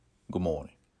Good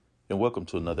morning, and welcome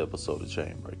to another episode of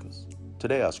Chain Breakers.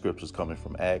 Today our scripture is coming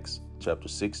from Acts chapter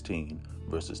 16,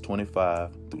 verses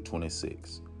 25 through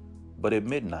 26. But at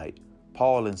midnight,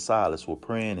 Paul and Silas were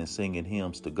praying and singing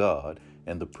hymns to God,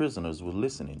 and the prisoners were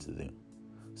listening to them.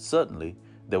 Suddenly,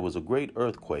 there was a great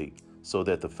earthquake, so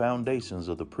that the foundations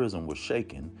of the prison were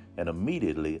shaken, and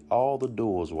immediately all the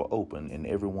doors were opened and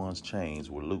everyone's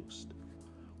chains were loosed.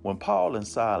 When Paul and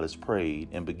Silas prayed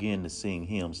and began to sing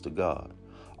hymns to God,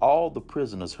 all the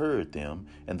prisoners heard them,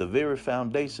 and the very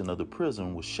foundation of the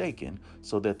prison was shaken,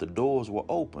 so that the doors were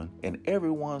open and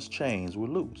everyone's chains were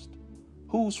loosed.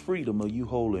 Whose freedom are you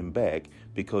holding back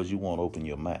because you won't open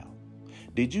your mouth?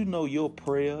 Did you know your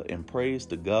prayer and praise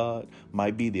to God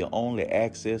might be the only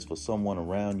access for someone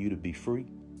around you to be free?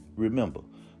 Remember,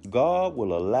 God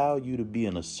will allow you to be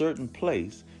in a certain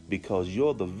place because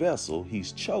you're the vessel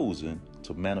He's chosen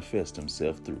to manifest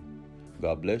Himself through.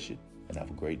 God bless you and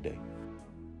have a great day.